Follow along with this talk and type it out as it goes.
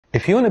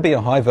If you want to be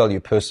a high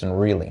value person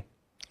really,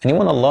 and you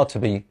want Allah to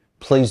be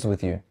pleased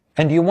with you,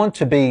 and you want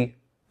to be,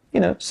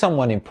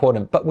 someone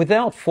important, but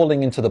without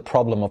falling into the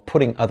problem of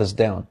putting others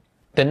down,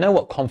 then know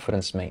what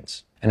confidence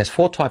means. And there's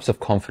 4 types of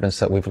confidence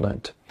that we've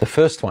learnt. The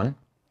first one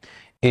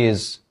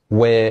is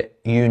where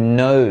you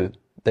know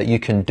that you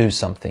can do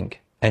something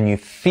and you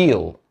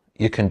feel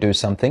you can do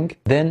something,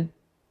 then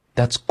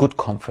that's good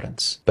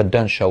confidence, but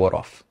don't show it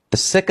off. The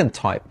second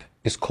type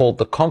is called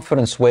the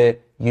confidence where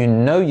you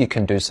know you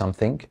can do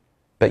something,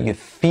 but you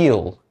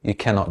feel you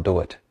cannot do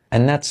it.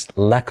 And that's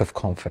lack of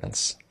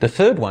confidence. The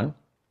third one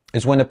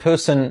is when a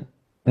person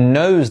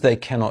knows they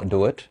cannot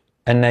do it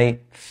and they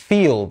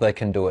feel they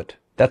can do it.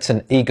 That's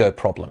an ego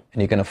problem,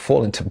 and you're going to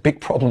fall into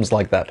big problems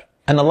like that.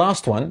 And the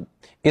last one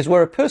is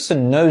where a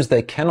person knows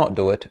they cannot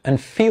do it and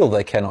feel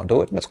they cannot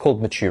do it, and that's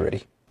called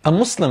maturity. A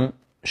Muslim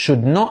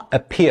should not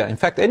appear, in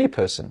fact any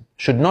person,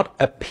 should not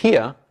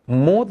appear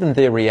more than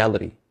their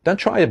reality. Don't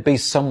try to be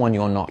someone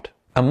you're not.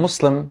 A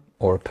Muslim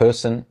or a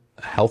person,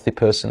 a healthy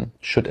person,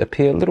 should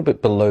appear a little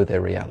bit below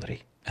their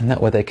reality. And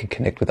that way they can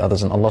connect with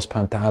others and Allah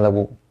subhanahu wa ta'ala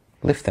will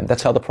lift them.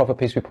 That's how the Prophet,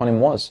 peace be upon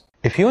him, was.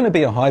 If you want to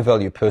be a high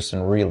value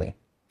person really,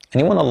 and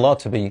you want Allah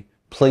to be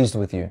pleased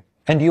with you,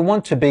 and you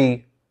want to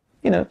be,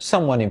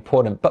 someone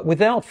important, but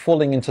without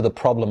falling into the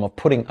problem of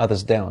putting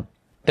others down,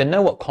 then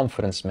know what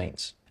confidence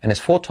means. And there's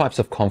 4 types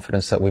of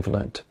confidence that we've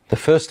learnt. The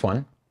first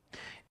one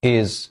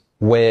is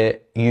where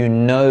you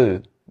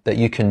know that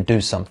you can do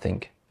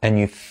something and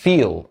you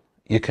feel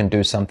you can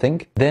do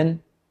something,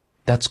 then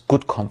that's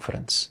good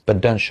confidence,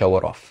 but don't show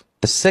it off.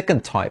 The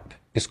second type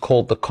is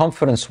called the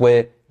confidence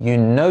where you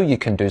know you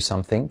can do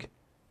something,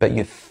 but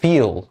you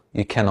feel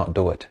you cannot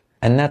do it.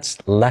 And that's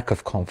lack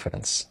of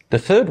confidence. The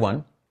third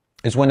one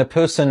is when a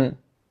person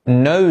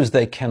knows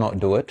they cannot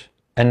do it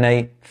and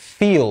they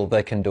feel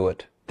they can do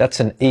it.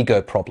 That's an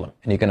ego problem,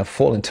 and you're going to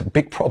fall into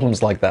big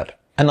problems like that.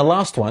 And the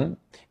last one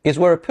is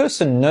where a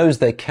person knows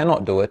they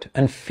cannot do it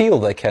and feel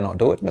they cannot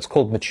do it, and that's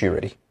called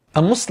maturity.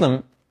 A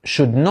Muslim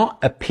should not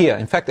appear,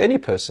 in fact any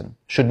person,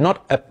 should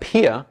not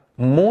appear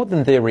more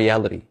than their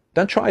reality.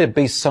 Don't try to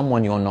be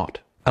someone you're not.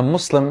 A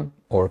Muslim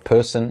or a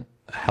person,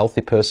 a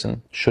healthy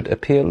person, should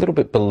appear a little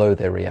bit below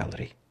their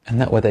reality. And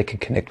that way they can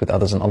connect with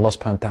others and Allah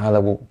subhanahu wa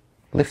ta'ala will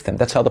lift them.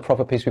 That's how the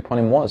Prophet, peace be upon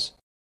him, was.